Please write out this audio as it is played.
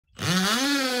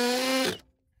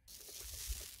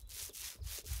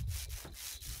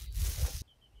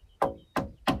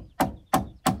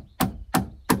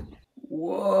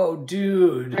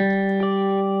dude.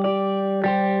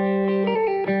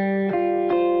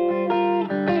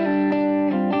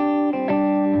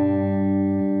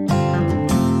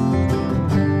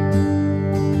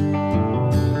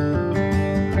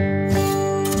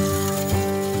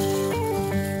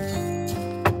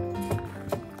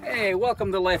 Hey,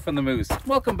 welcome to Life on the Moose.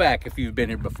 Welcome back if you've been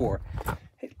here before.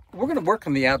 Hey, we're going to work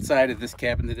on the outside of this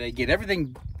cabin today, get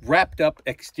everything wrapped up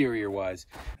exterior-wise.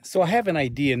 So I have an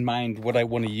idea in mind what I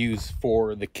want to use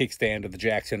for the kickstand or the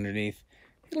jacks underneath.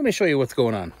 Let me show you what's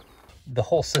going on. The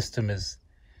whole system is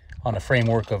on a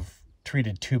framework of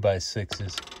treated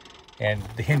 2x6s, and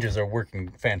the hinges are working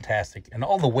fantastic, and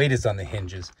all the weight is on the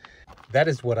hinges. That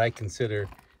is what I consider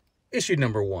issue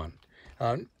number one.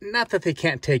 Not that they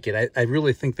can't take it. I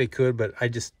really think they could, but I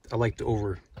like to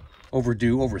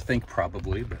overthink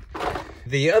probably. But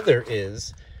the other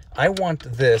is, I want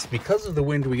this, because of the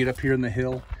wind we get up here in the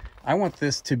hill, I want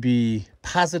this to be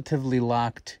positively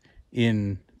locked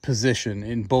in position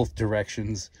in both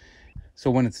directions.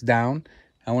 So when it's down,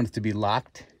 I want it to be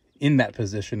locked in that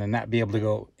position and not be able to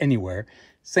go anywhere.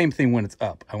 Same thing when it's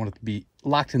up. I want it to be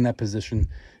locked in that position,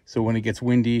 so when it gets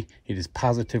windy, it is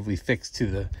positively fixed to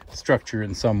the structure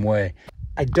in some way.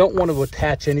 I don't want to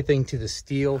attach anything to the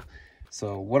steel,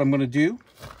 so what I'm going to do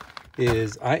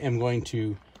is I am going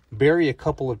to bury a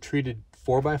couple of treated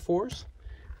 4x4s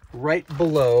right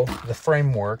below the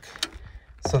framework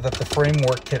so that the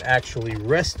framework can actually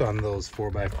rest on those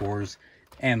 4x4s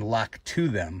and lock to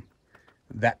them.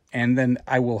 And then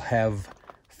I will have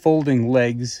folding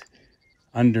legs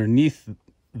underneath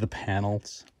the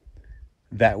panels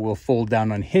that will fold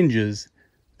down on hinges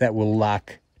that will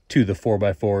lock to the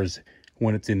 4x4s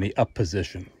when it's in the up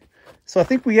position. So I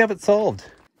think we have it solved.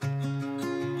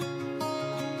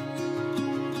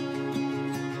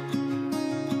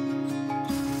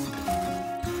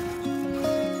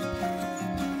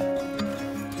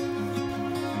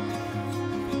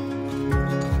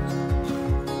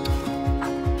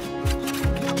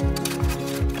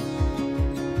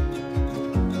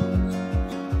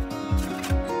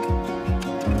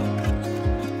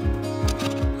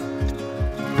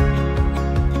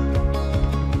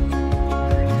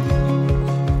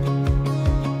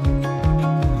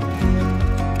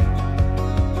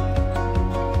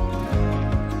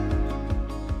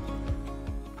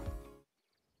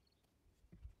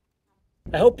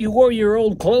 I hope you wore your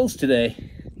old clothes today.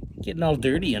 Getting all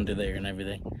dirty under there and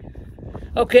everything.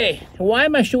 Okay, why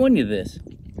am I showing you this?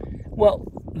 Well,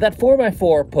 that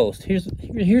 4x4 post, here's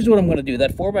what I'm going to do.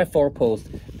 That 4x4 post,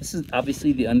 this is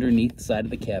obviously the underneath side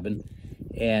of the cabin,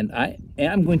 and I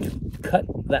am going to cut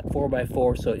that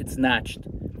 4x4 so it's notched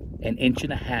 1.5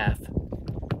 inches,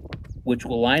 which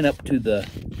will line up to the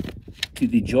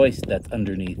joist that's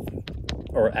underneath,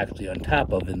 or actually on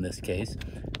top of, in this case,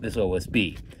 this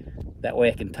OSB. That way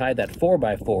I can tie that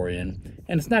 4x4 in,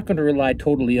 and it's not going to rely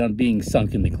totally on being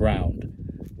sunk in the ground.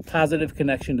 Positive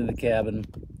connection to the cabin.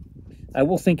 I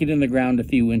will sink it in the ground a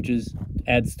few inches,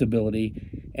 add stability.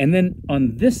 And then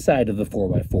on this side of the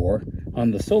 4x4,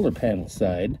 on the solar panel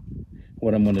side,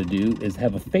 what I'm going to do is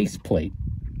have a faceplate.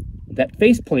 That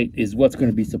faceplate is what's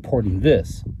going to be supporting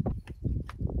this.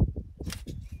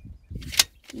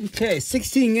 Okay,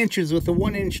 16 inches with a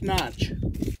 1-inch notch.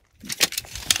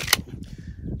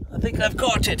 I think I've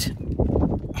caught it.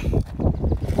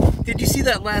 Did you see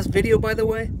that last video, by the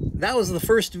way? That was the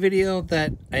first video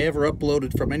that I ever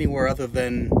uploaded from anywhere other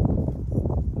than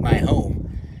my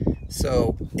home.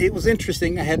 So it was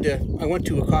interesting. I went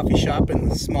to a coffee shop in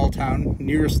the small town,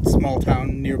 nearest small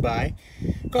town nearby.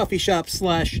 Coffee shop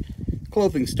 /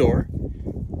 clothing store.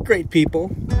 Great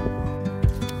people.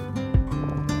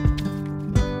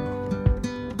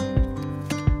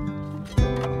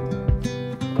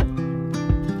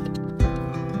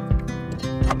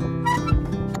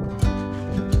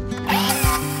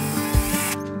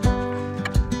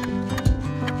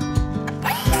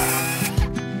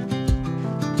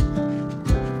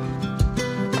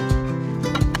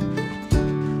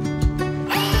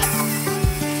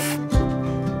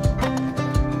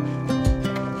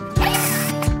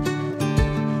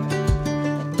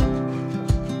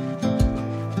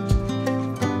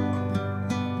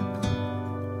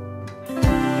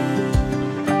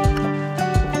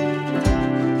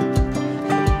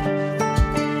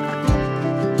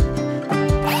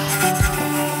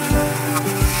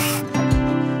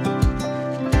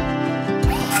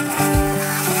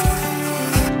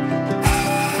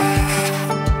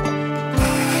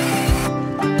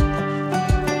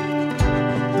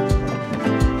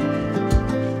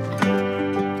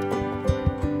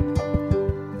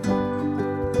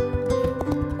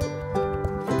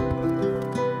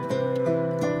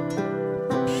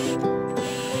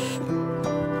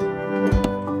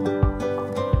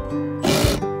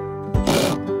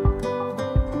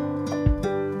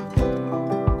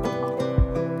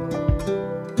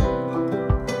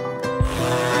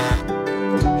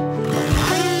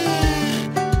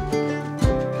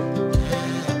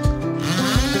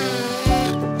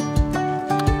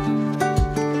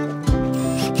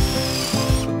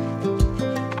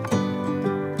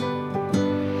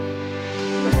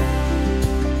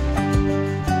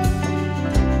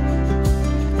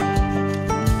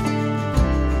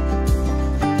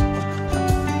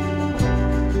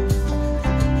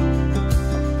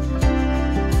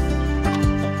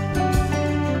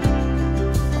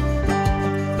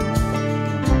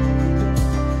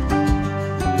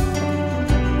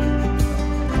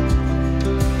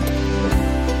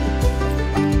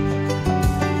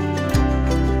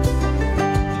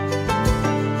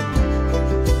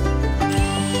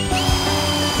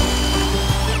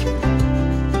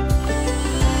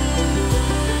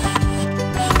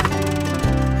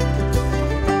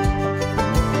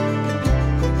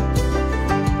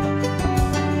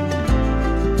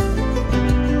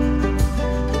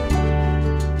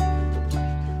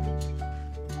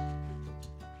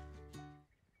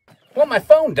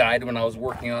 phone died when I was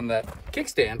working on that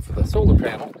kickstand for the solar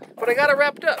panel, but I got it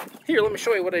wrapped up. Here, let me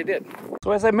show you what I did.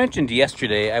 So as I mentioned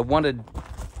yesterday, I wanted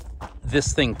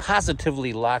this thing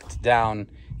positively locked down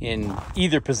in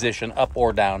either position, up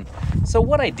or down. So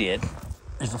what I did,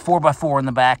 there's a 4x4 in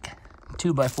the back,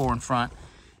 2x4 in front,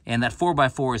 and that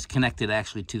 4x4 is connected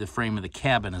actually to the frame of the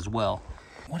cabin as well.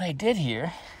 What I did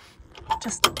here,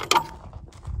 just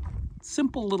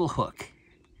simple little hook,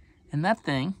 and that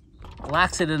thing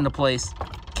locks it into place,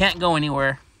 can't go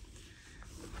anywhere.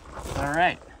 All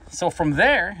right, so from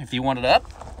there, if you want it up,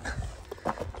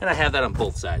 and I have that on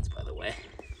both sides, by the way.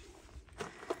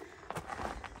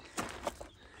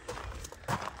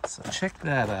 So check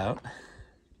that out.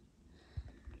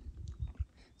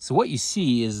 So what you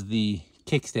see is the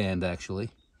kickstand, actually.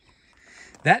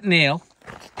 That nail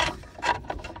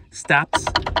stops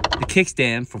the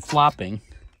kickstand from flopping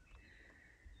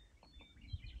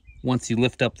once you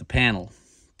lift up the panel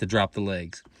to drop the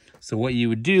legs. So what you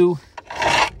would do,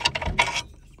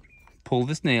 pull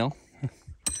this nail.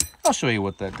 I'll show you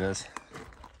what that does.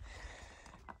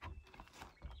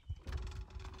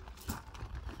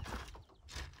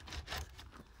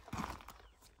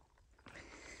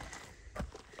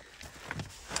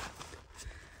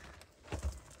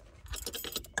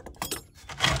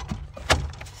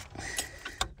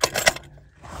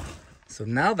 So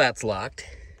now that's locked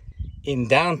in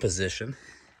down position,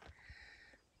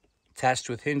 attached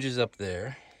with hinges up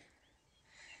there.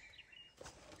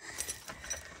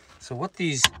 So what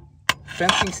these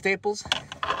fencing staples,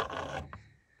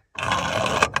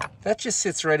 that just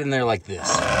sits right in there like this.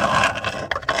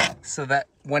 So that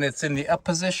when it's in the up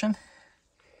position,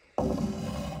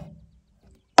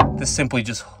 this simply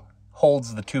just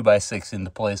holds the 2x6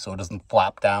 into place so it doesn't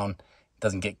flop down,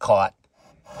 doesn't get caught.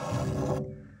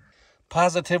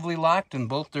 Positively locked in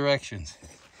both directions.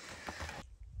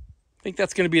 I think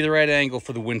that's going to be the right angle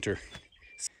for the winter.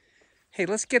 Hey,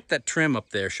 let's get that trim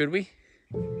up there, should we?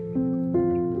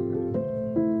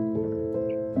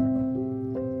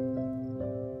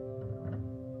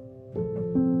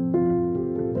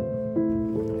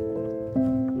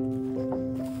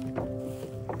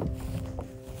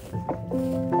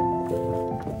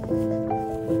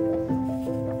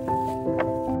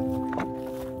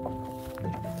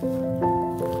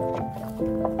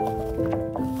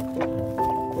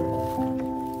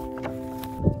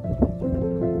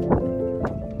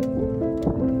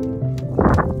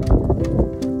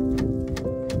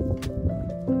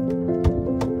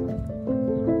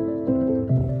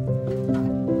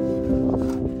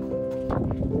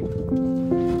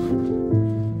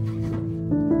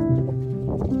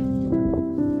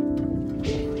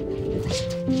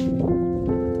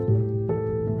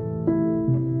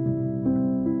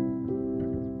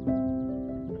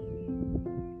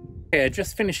 Okay, I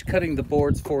just finished cutting the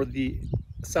boards for the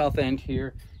south end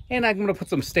here, and I'm going to put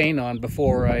some stain on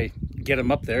before I get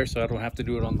them up there so I don't have to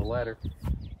do it on the ladder.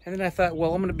 And then I thought,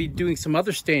 well, I'm going to be doing some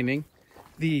other staining,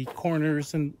 the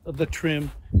corners and the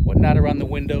trim, whatnot around the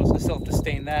windows. I still have to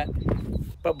stain that.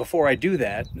 But before I do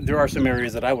that, there are some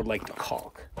areas that I would like to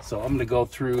caulk. So I'm going to go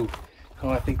through,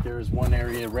 I think there is one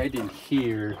area right in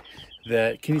here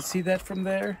that, can you see that from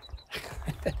there?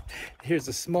 Here's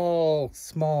a small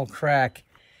crack.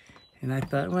 And I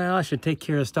thought, well, I should take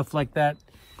care of stuff like that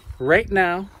right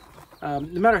now. No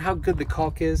matter how good the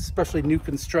caulk is, especially new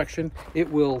construction,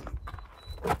 it'll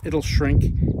shrink.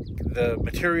 The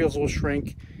materials will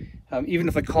shrink, even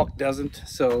if the caulk doesn't.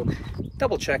 So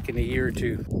double check in a year or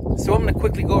two. So I'm going to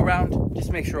quickly go around,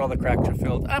 just make sure all the cracks are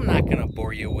filled. I'm not going to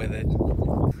bore you with it.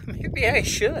 Maybe I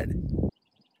should.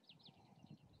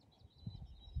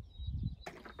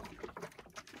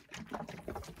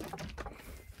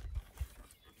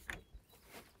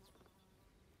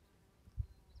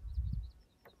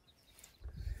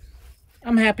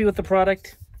 I'm happy with the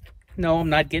product. No, I'm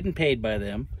not getting paid by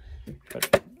them.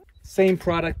 But same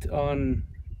product on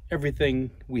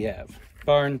everything we have.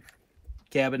 Barn,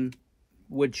 cabin,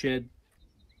 woodshed.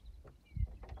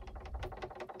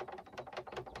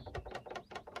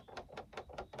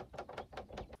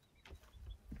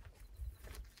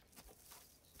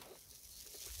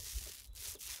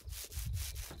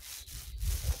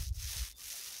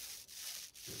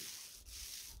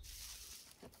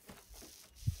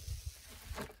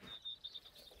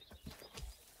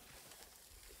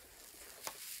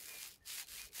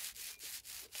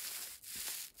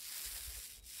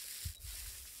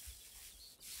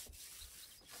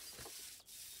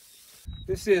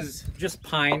 This is just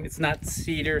pine. It's not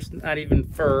cedar. It's not even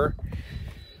fir.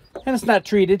 And it's not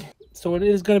treated. So it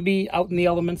is going to be out in the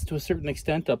elements to a certain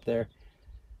extent up there.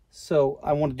 So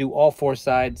I want to do all four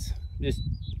sides. Just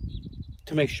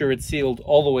to make sure it's sealed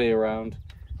all the way around.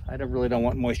 I really don't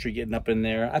want moisture getting up in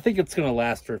there. I think it's going to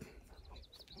last for,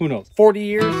 who knows, 40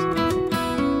 years?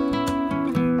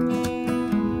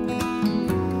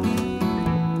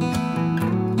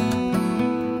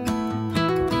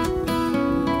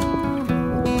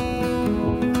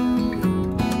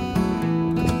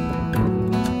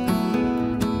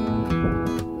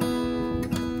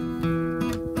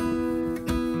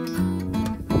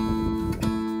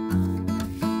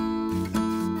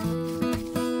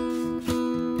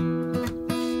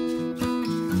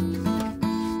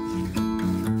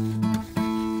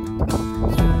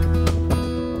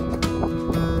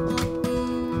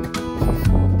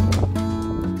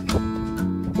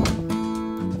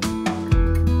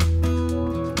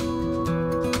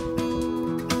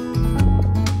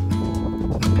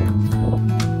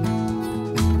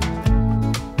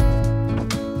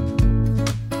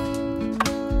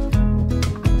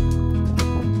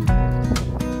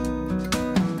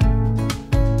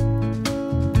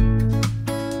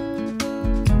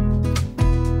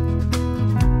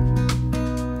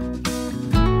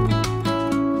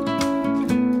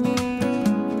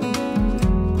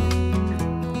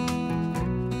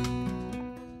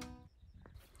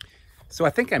 So I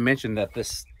think I mentioned that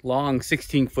this long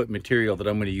 16-foot material that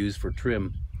I'm going to use for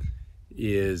trim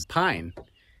is pine.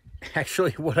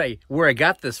 Actually, where I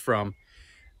got this from,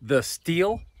 the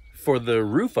steel for the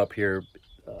roof up here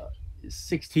is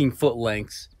 16-foot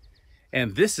lengths,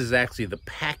 and this is actually the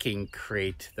packing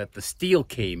crate that the steel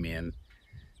came in.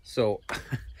 So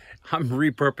I'm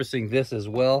repurposing this as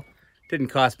well. Didn't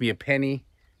cost me a penny,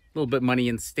 a little bit money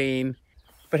in stain,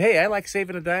 but hey, I like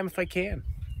saving a dime if I can.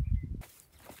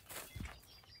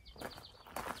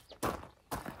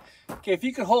 Okay, if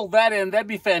you could hold that in, that'd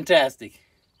be fantastic.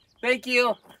 Thank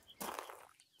you.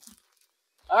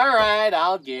 All right,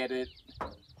 I'll get it.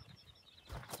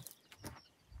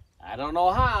 I don't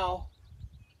know how,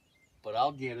 but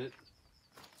I'll get it.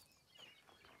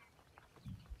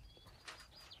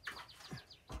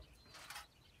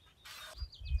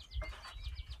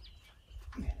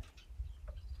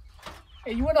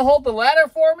 Hey, you want to hold the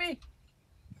ladder for me?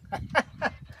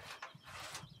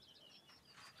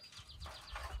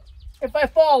 If I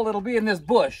fall, it'll be in this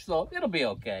bush, so it'll be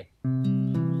okay.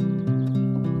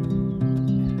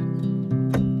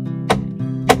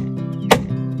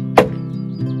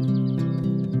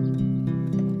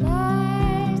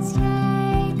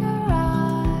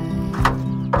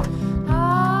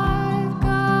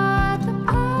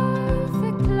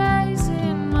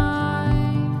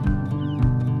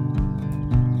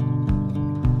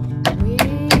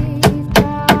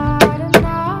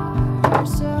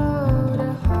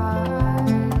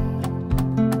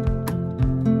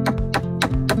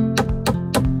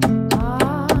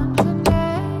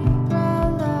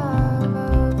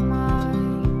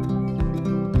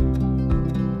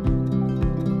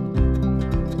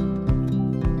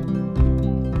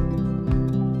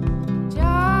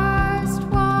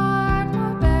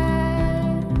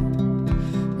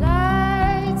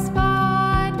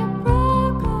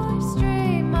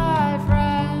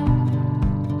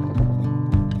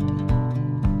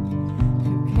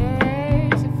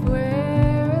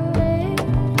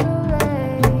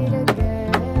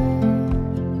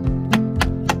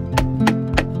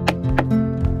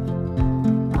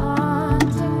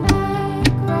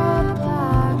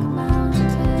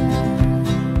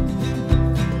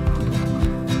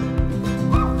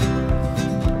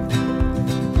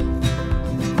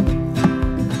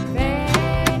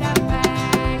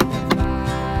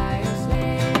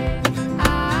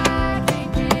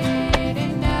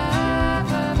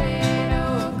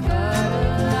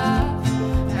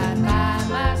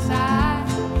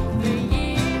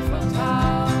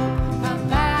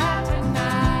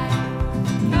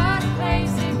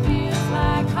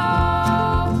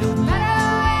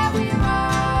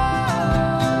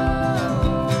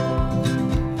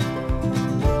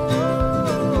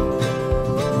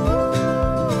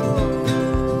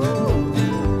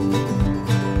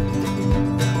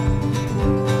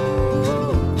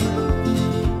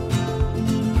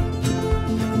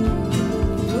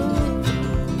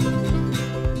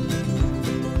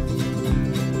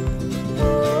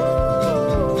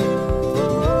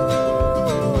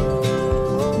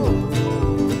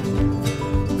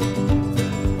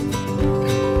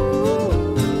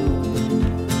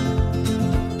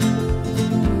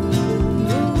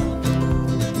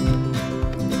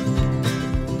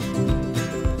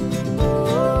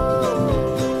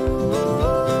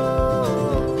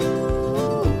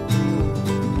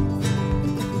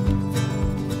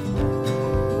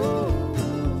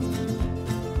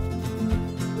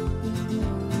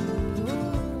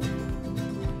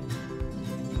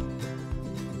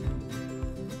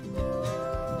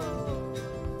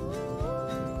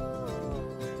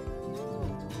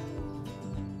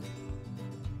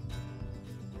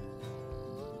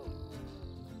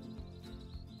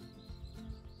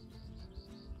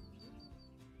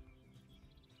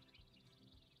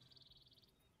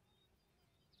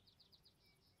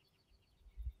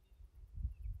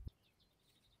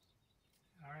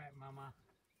 Mama.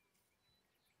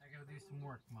 I gotta do some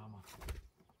work, Mama.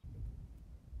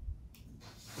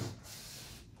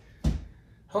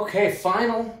 Okay,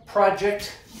 final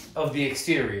project of the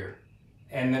exterior.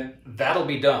 And then that'll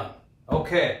be done.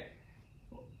 Okay,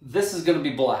 this is gonna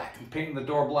be black. I'm painting the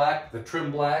door black, the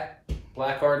trim black,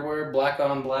 black hardware, black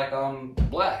on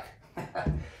black.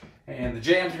 And the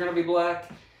jambs are gonna be black.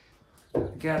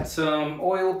 Got some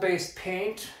oil-based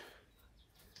paint.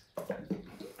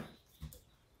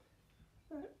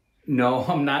 No,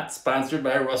 I'm not sponsored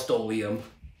by Rust-Oleum.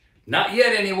 Not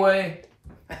yet, anyway.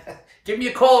 Give me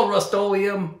a call,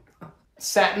 Rust-Oleum.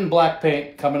 Satin black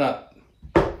paint coming up.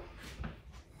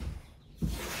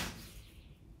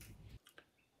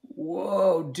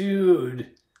 Whoa,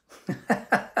 dude.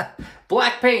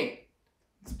 Black paint.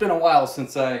 It's been a while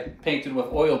since I painted with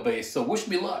oil-based, so wish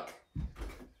me luck.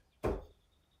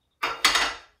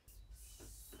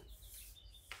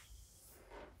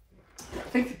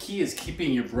 I think the key is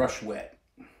keeping your brush wet.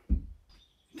 It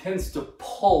tends to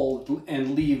pull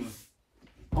and leave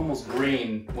almost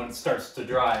grain when it starts to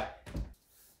dry.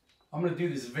 I'm going to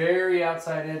do this very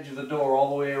outside edge of the door all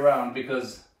the way around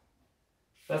because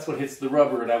that's what hits the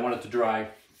rubber and I want it to dry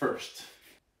first.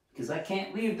 Because I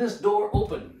can't leave this door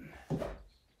open.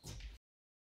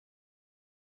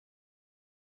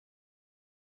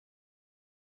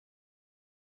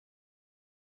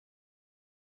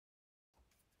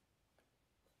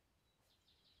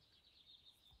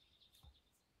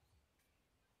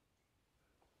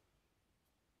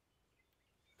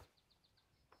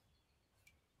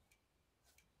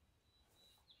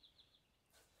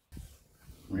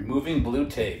 Removing blue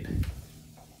tape.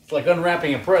 It's like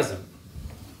unwrapping a present.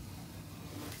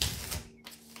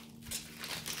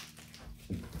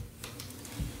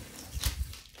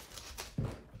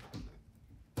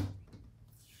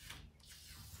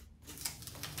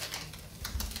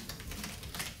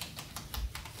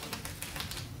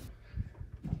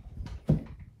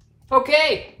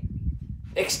 Okay,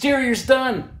 exterior's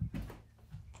done.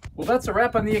 Well, that's a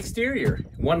wrap on the exterior.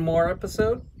 One more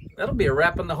episode. That'll be a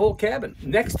wrap on the whole cabin.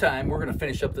 Next time, we're going to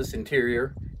finish up this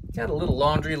interior. Got a little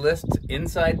laundry list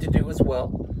inside to do as well.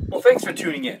 Well, thanks for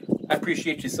tuning in. I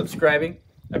appreciate you subscribing.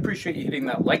 I appreciate you hitting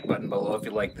that like button below if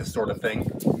you like this sort of thing.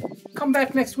 Come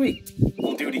back next week.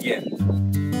 We'll do it again.